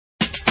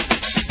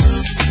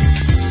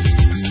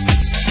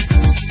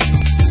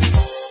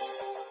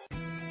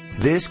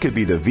This could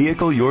be the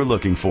vehicle you're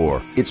looking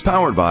for. It's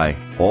powered by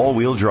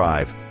all-wheel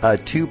drive, a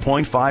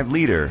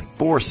 2.5-liter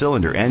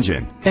 4-cylinder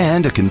engine,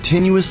 and a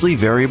continuously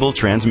variable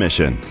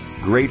transmission.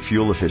 Great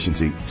fuel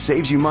efficiency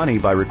saves you money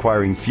by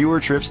requiring fewer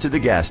trips to the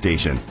gas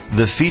station.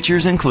 The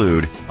features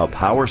include a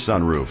power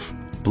sunroof,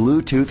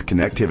 Bluetooth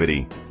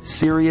connectivity,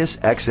 Sirius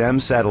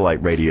XM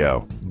satellite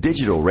radio,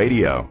 digital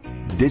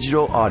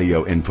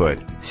audio input,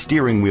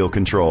 steering wheel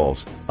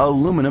controls,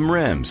 aluminum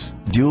rims,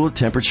 dual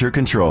temperature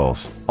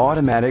controls,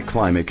 automatic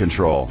climate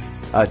control,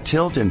 a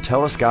tilt and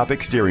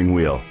telescopic steering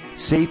wheel.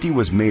 Safety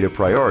was made a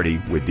priority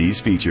with these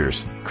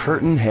features: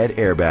 curtain head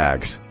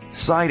airbags,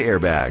 side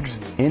airbags,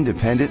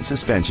 independent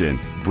suspension,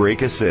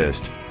 brake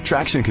assist,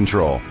 traction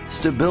control,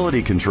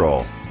 stability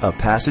control, a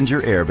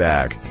passenger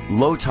airbag,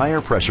 low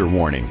tire pressure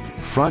warning,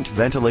 front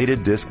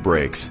ventilated disc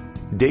brakes,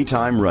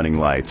 daytime running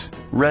lights.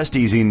 Rest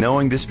easy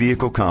knowing this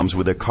vehicle comes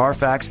with a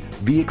Carfax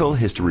Vehicle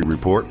History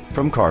Report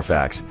from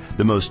Carfax,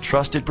 the most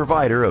trusted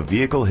provider of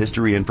vehicle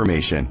history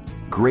information.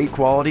 Great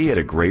quality at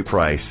a great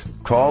price.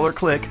 Call or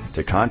click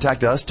to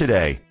contact us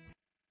today.